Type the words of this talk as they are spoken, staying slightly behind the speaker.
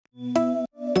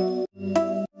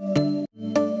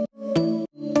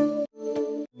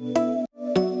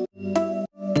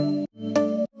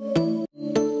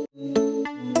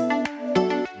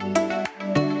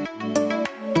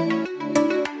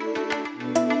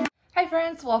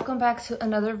Welcome back to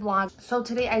another vlog. So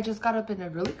today I just got up in a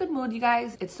really good mood, you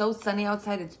guys. It's so sunny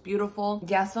outside, it's beautiful.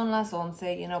 Ya son las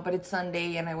 11, you know, but it's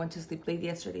Sunday and I went to sleep late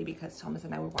yesterday because Thomas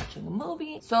and I were watching a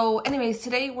movie. So anyways,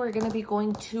 today we're gonna be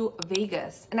going to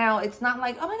Vegas. Now it's not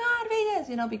like, oh my god, Vegas,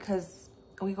 you know, because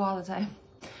we go all the time.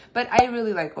 But I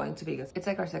really like going to Vegas. It's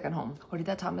like our second home.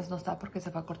 Ahorita Thomas no está porque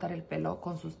se va a cortar el pelo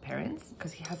con sus parents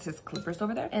because he has his clippers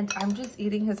over there. And I'm just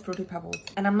eating his Fruity Pebbles.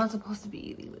 And I'm not supposed to be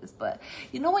eating this, but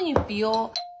you know when you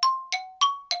feel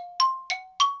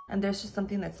and there's just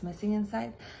something that's missing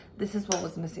inside? This is what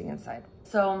was missing inside.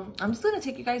 So I'm just gonna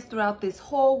take you guys throughout this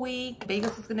whole week.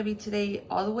 Vegas is gonna be today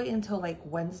all the way until like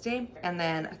Wednesday. And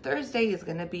then Thursday is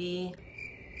gonna be,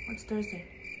 what's Thursday?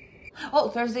 Oh,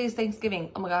 Thursday is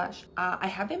Thanksgiving. Oh my gosh. I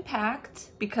haven't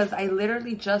packed because I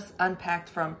literally just unpacked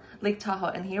from Lake Tahoe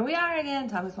and here we are again.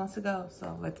 Thomas wants to go,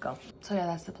 so let's go. So yeah,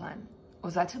 that's the plan.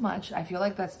 Was that too much? I feel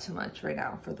like that's too much right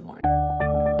now for the morning.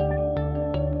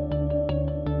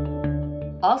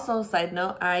 Also, side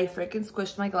note, I freaking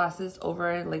squished my glasses over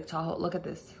in Lake Tahoe. Look at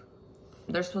this.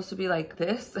 They're supposed to be like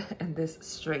this and this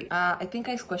straight. I think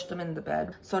I squished them in the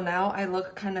bed. So now I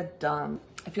look kind of dumb.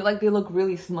 I feel like they look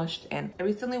really smushed in. I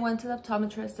recently went to the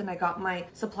optometrist and I got my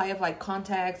supply of like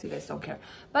contacts. You guys don't care.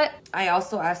 But I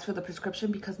also asked for the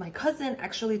prescription because my cousin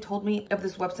actually told me of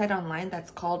this website online that's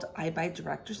called I Buy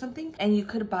Direct or something. And you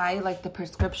could buy like the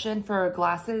prescription for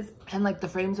glasses and like the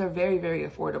frames are very, very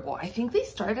affordable. I think they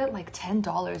start at like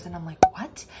 $10 and I'm like,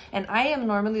 what? And I am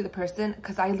normally the person,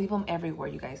 because I leave them everywhere,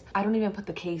 you guys. I don't even put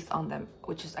the case on them,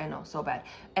 which is, I know, so bad.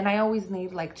 And I always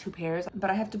need like 2 pairs,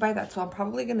 but I have to buy that. So I'm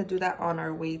probably gonna do that on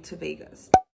our way to Vegas.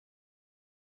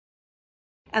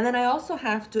 And then I also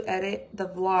have to edit the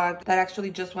vlog that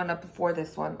actually just went up before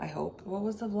this one, I hope. What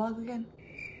was the vlog again?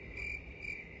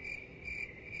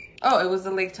 Oh, it was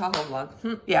the Lake Tahoe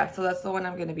vlog. Yeah, so that's the one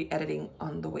I'm gonna be editing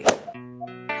on the way.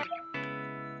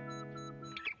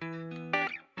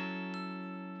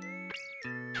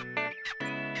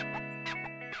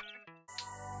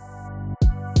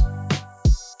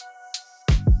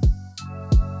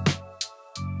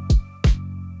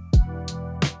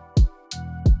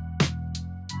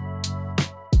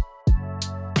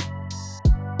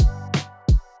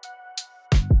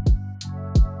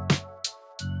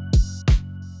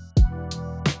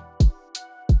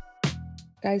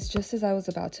 Guys, just as I was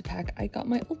about to pack, I got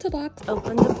my Ulta box.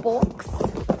 Open the box.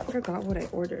 I forgot what I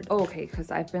ordered. Oh, okay,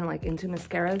 because I've been like into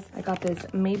mascaras. I got this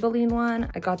Maybelline one,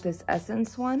 I got this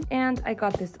Essence one, and I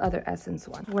got this other Essence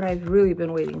one. What I've really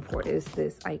been waiting for is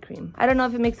this eye cream. I don't know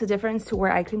if it makes a difference to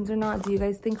wear eye creams or not. Do you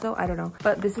guys think so? I don't know.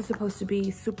 But this is supposed to be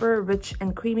super rich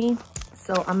and creamy.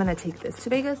 So I'm gonna take this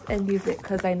to Vegas and use it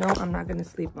because I know I'm not gonna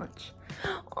sleep much.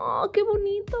 Oh, qué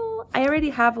bonito. I already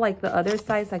have like the other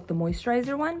size, like the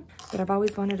moisturizer one, but I've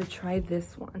always wanted to try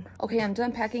this one. Okay, I'm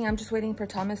done packing. I'm just waiting for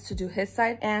Thomas to do his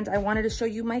side. And I wanted to show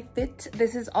you my fit.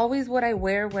 This is always what I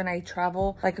wear when I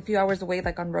travel like a few hours away,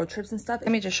 like on road trips and stuff.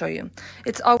 Let me just show you.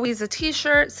 It's always a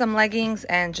t-shirt, some leggings,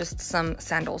 and just some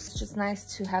sandals. It's just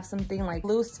nice to have something like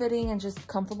loose fitting and just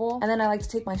comfortable. And then I like to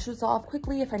take my shoes off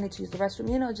quickly if I need to use the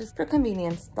restroom, you know, just for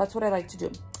convenience. That's what I like to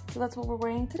do. So that's what we're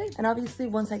wearing today. And obviously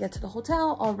once I get to the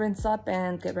hotel, I'll rinse up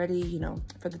and get ready, you know,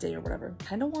 for the day or whatever.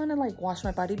 I don't want to like wash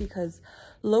my body because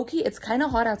low-key, it's kind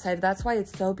of hot outside. That's why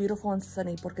it's so beautiful and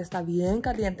sunny, porque está bien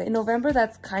caliente. In November,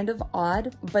 that's kind of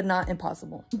odd, but not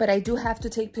impossible. But I do have to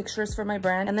take pictures for my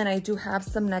brand. And then I do have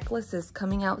some necklaces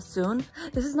coming out soon.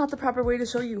 This is not the proper way to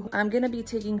show you. I'm going to be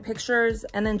taking pictures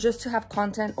and then just to have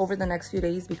content over the next few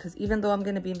days, because even though I'm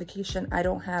going to be on vacation, I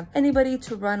don't have anybody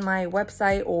to run my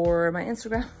website or my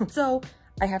Instagram. So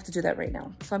I have to do that right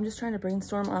now. So I'm just trying to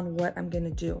brainstorm on what I'm gonna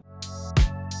do.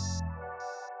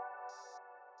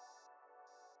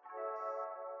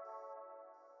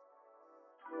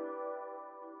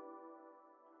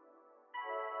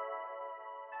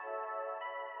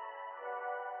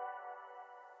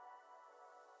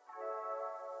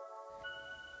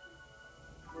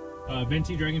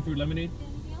 Venti dragon fruit lemonade.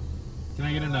 Can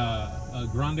I get a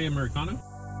grande Americano?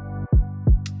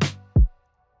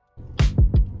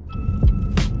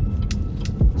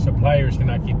 Suppliers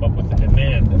cannot keep up with the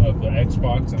demand of the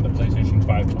Xbox and the PlayStation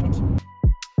 5 mods.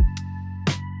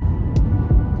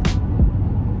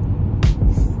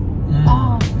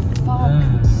 Oh, fuck.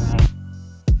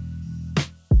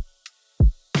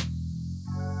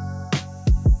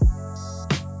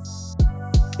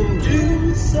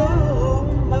 Do so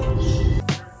much.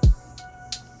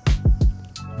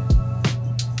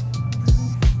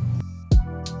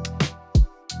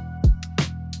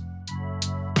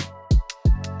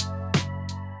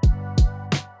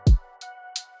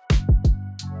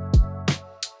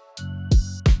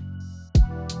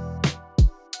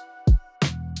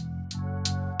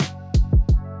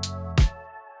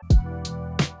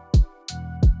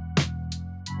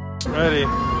 Ready.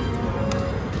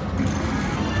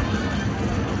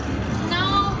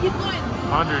 No, keep going.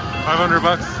 100. 500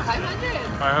 bucks. 500.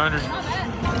 500. Not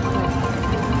bad.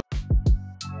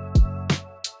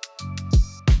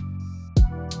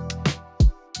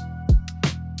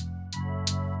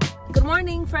 Good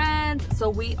morning, friends. So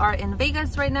we are in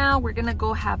Vegas right now. We're gonna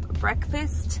go have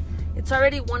breakfast. It's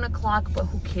already 1 o'clock, but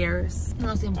who cares?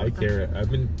 No, I care. I've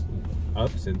been up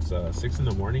since 6 in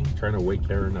the morning trying to wake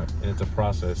Karen up, and it's a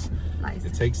process. Nice.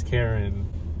 It takes Karen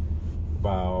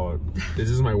about, this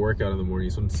is my workout in the morning,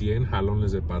 son 100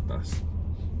 jalones de patas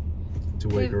to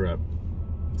wake her up.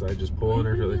 So I just pull on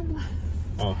her really.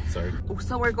 Oh, sorry.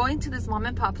 So we're going to this mom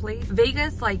and pop place.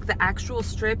 Vegas, like the actual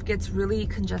strip gets really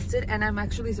congested, and I'm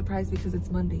actually surprised because it's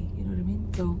Monday. You know what I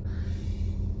mean? So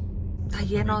está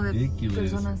lleno de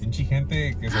personas. Pinche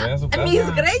gente que se vea su casa. Mis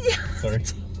greñas. Sorry.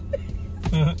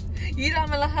 Mira,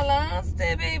 me la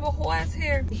jalaste, babe. A whole ass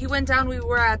hair. He went down. We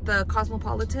were at the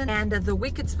Cosmopolitan, and the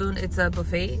Wicked Spoon, it's a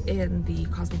buffet in the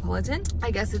Cosmopolitan.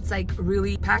 I guess it's like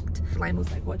really packed. The line was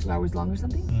like, what, 2 hours long or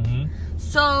something?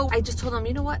 So I just told him,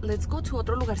 you know what? Let's go to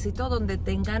otro lugarcito donde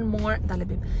tengan more, dale,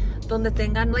 babe. Donde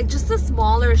tengan like just a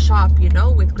smaller shop, you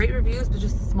know, with great reviews, but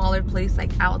just a smaller place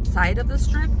like outside of the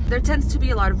strip. There tends to be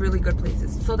a lot of really good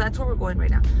places. So that's where we're going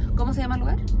right now. ¿Cómo se llama el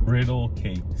lugar? Griddle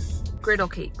cakes. Griddle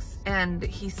cakes. And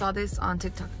he saw this on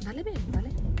TikTok. Dale, babe,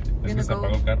 dale. We're gonna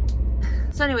go.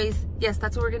 So anyways, yes,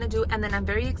 that's what we're gonna do. And then I'm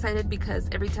very excited because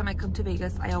every time I come to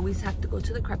Vegas, I always have to go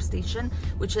to the crepe station,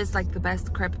 which is like the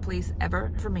best crepe place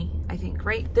ever for me, I think,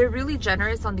 right? They're really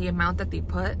generous on the amount that they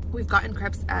put. We've gotten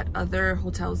crepes at other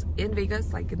hotels in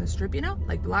Vegas, like in the strip, you know,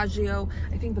 like Bellagio,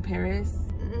 I think the Paris.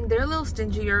 They're a little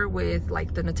stingier with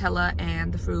like the Nutella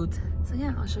and the fruits. So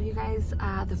yeah, I'll show you guys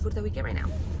the food that we get right now.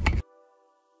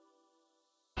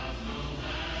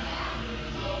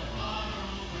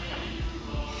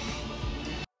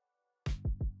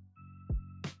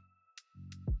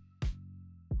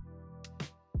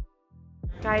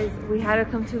 Guys, we had to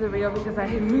come to the Rio because I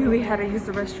really had to use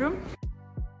the restroom.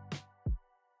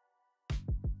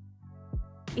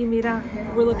 Y mira,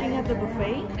 we're looking at the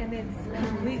buffet and it's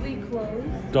completely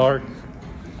closed. Dark.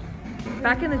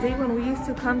 Back in the day when we used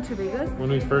to come to Vegas. When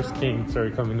we first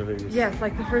started coming to Vegas. Yes,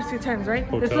 like the first 2 times, right?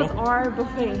 Hotel? This was our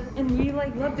buffet. And we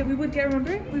like loved it. We would get,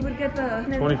 remember? We would get the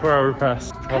 24-hour pass.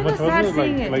 How much was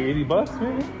it? Like 80 bucks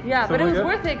maybe? Yeah, but it was like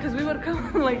worth it because we would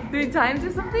come like 3 times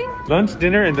or something. Lunch,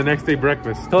 dinner, and the next day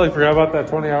breakfast. Totally forgot about that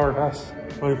 20-hour pass.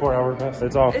 24-hour pass.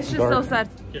 It's off. It's just dark. so sad.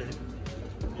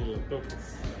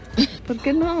 ¿Por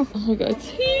qué no? Oh my god, it's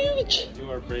huge. You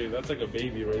are brave. That's like a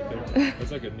baby right there.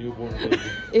 That's like a newborn baby.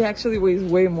 It actually weighs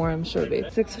way more, I'm sure, babe.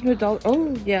 $600.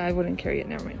 Oh, yeah, I wouldn't carry it.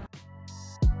 Never mind.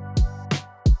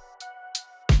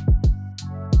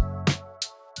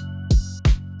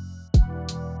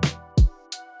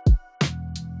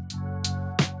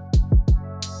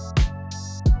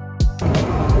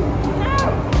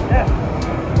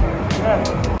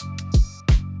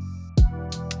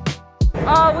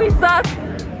 Oh, we suck.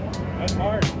 That's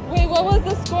hard. Wait, what was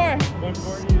the score?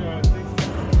 140 to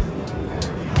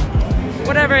 60.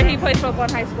 Whatever, he played football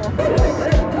in high school.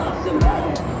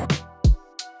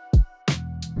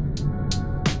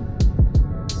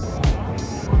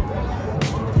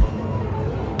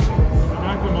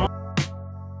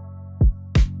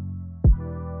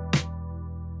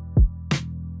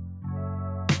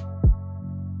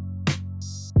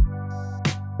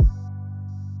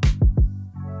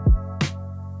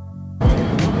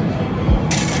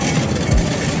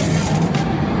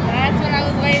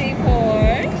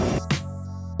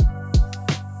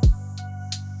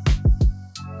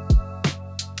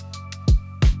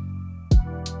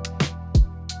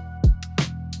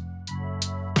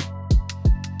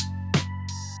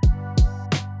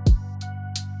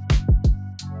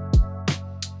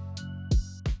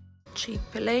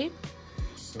 Chick-fil-A,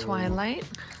 Twilight.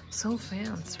 So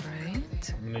fancy,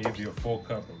 right? I'm gonna give you a full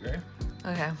cup, okay?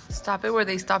 Okay, stop it where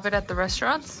they stop it at the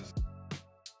restaurants.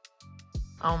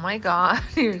 Oh my god,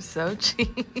 you're so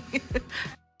cheap.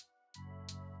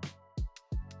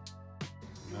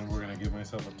 Now we're gonna give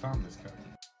myself a Thomas cup.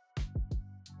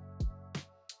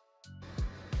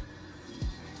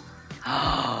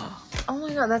 Oh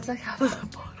my god, that's like half of the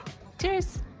bottle.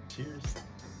 Cheers. Cheers.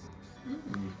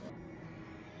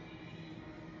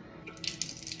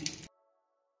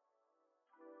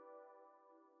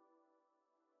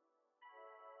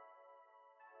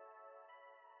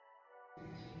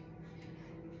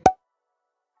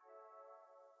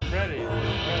 Ready.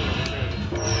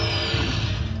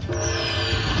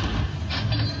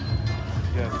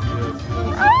 Yes.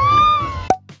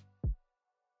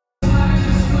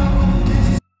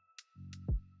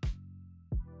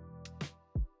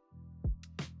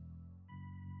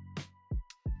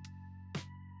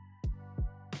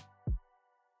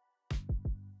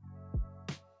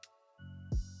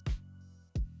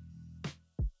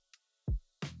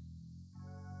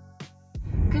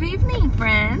 evening,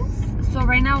 friends. So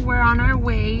right now we're on our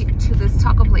way to this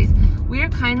taco place. We are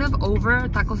kind of over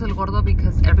Tacos El Gordo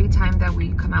because every time that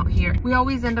we come out here, we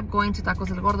always end up going to Tacos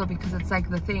El Gordo because it's like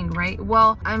the thing, right?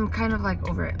 Well, I'm kind of like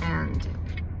over it, and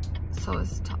so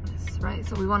is Thomas, right?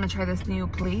 So we want to try this new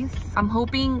place. I'm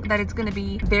hoping that it's gonna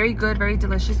be very good, very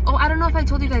delicious. Oh, I don't know if I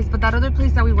told you guys, but that other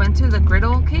place that we went to, the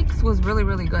griddle cakes, was really,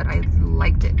 really good. I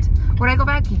liked it. Would I go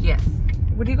back? Yes.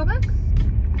 Would you go back?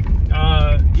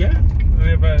 Yeah.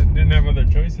 I didn't have other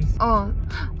choices. Oh,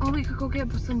 we could go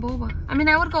get some boba. I mean,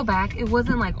 I would go back. It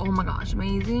wasn't like, oh my gosh,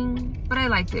 amazing, but I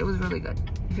liked it. It was really good.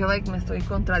 I feel like me estoy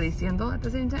contradiciendo at the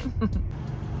same time.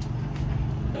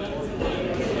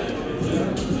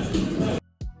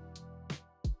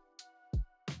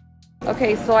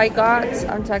 Okay, so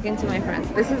I'm talking to my friends.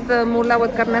 This is the mula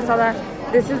with carne asada.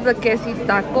 This is the quesi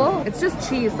taco. It's just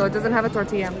cheese, so it doesn't have a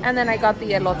tortilla. And then I got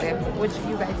the elote, which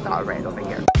you guys saw right over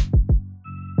here.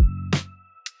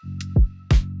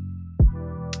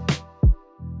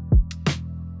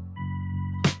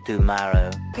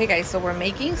 Tomorrow. Okay guys, so we're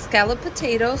making scalloped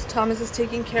potatoes. Thomas is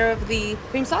taking care of the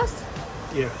cream sauce.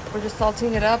 Yeah. We're just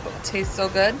salting it up. It tastes so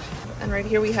good. And right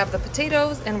here we have the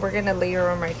potatoes, and we're gonna layer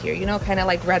them right here. You know, kind of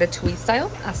like ratatouille style.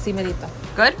 Así merito.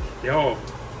 Good? Yo.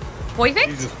 Perfect?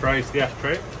 Jesus Christ. Yeah,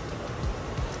 try it.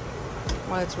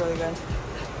 Well, it's really good.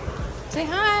 Say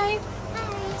hi.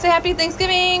 Hi. Say happy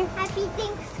Thanksgiving. Happy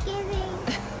Thanksgiving.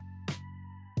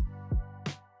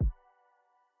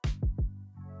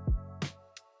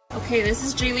 Okay, this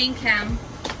is Jeulia and Cam.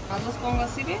 Los pongo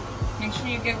así, ¿ve? Make sure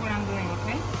you get what I'm doing,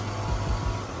 okay?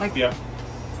 Like, Yeah.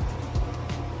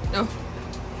 no.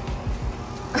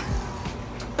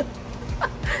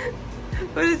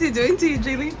 What is he doing to you,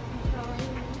 Jeulia?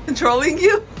 Trolling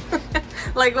you?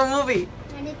 Like a movie.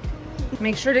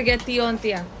 Make sure to get Tío and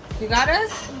Tía. You got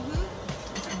us?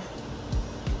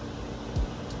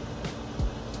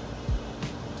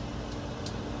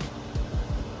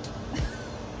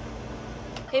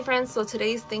 Hey friends, so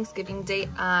today's Thanksgiving Day.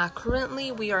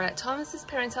 Currently we are at Thomas's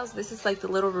parents' house. This is like the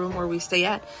little room where we stay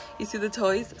at. You see the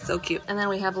toys? So cute. And then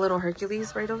we have little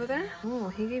Hercules right over there. Oh,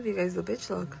 he gave you guys the bitch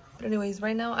look. But anyways,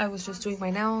 right now I was just doing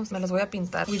my nails. Me las voy a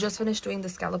pintar. We just finished doing the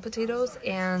scalloped potatoes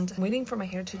and I'm waiting for my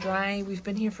hair to dry. We've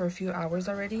been here for a few hours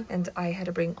already and I had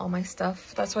to bring all my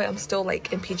stuff. That's why I'm still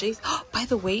like in PJs. By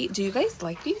the way, do you guys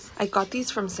like these? I got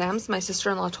these from Sam's. My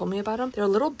sister-in-law told me about them. They're a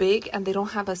little big and they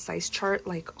don't have a size chart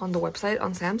like on the website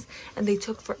on Sam's, and they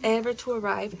took forever to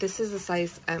arrive. This is a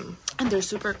size M and they're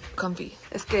super comfy.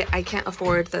 Es que I can't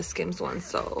afford the Skims ones,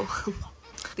 so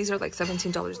these are like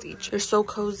 $17 each. They're so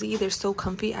cozy, they're so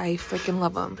comfy. I freaking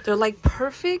love them. They're like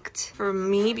perfect for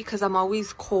me because I'm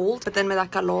always cold, but then me da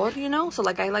calor, you know? So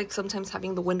like I like sometimes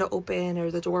having the window open or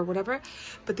the door, whatever,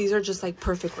 but these are just like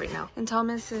perfect right now. And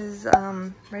Thomas is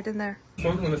right in there.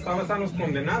 Nails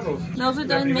are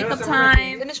done, makeup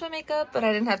time. Finished my makeup, but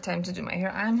I didn't have time to do my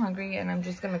hair. I'm hungry and I'm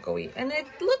just gonna go eat. And it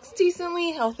looks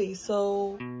decently healthy,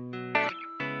 so...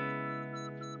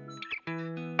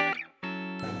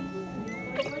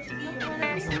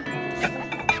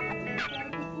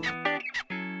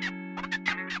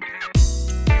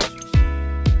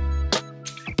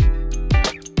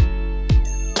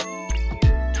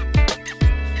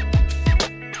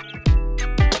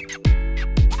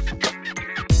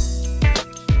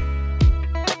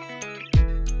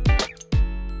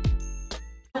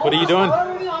 What are you doing?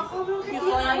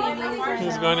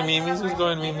 He's going to Mimi's. Who's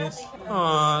going to Mimi's?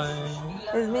 Aww.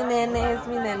 It's mi nene, it's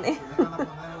mi nene.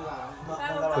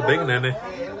 The big nene.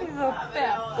 He's a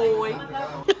fat boy.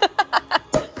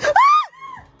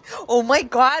 Oh my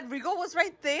god, Rigo was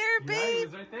right there, babe. Yeah, he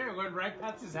was right there. Went right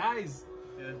past his eyes.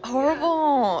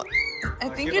 Horrible. I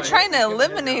think you're trying to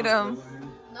eliminate him.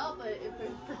 No, but if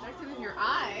it's projected in your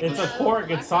eye. It's a cork.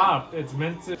 It's soft. It's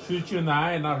meant to shoot you in the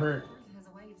eye and not hurt. Has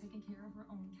a way of taking care of her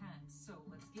own cats, so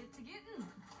let's get to getting.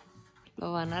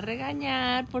 Lo van a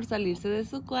regañar por salirse de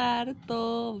su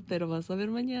cuarto, pero vas a ver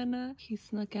mañana. He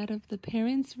snuck out of the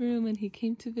parents' room and he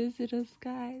came to visit us,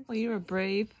 guys. Oh, you're a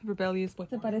brave, rebellious boy.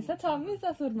 ¿Se parece a Tommy,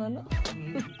 a su hermano?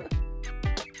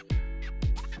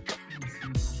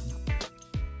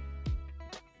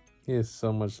 He has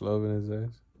so much love in his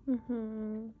eyes.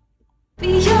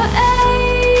 Be your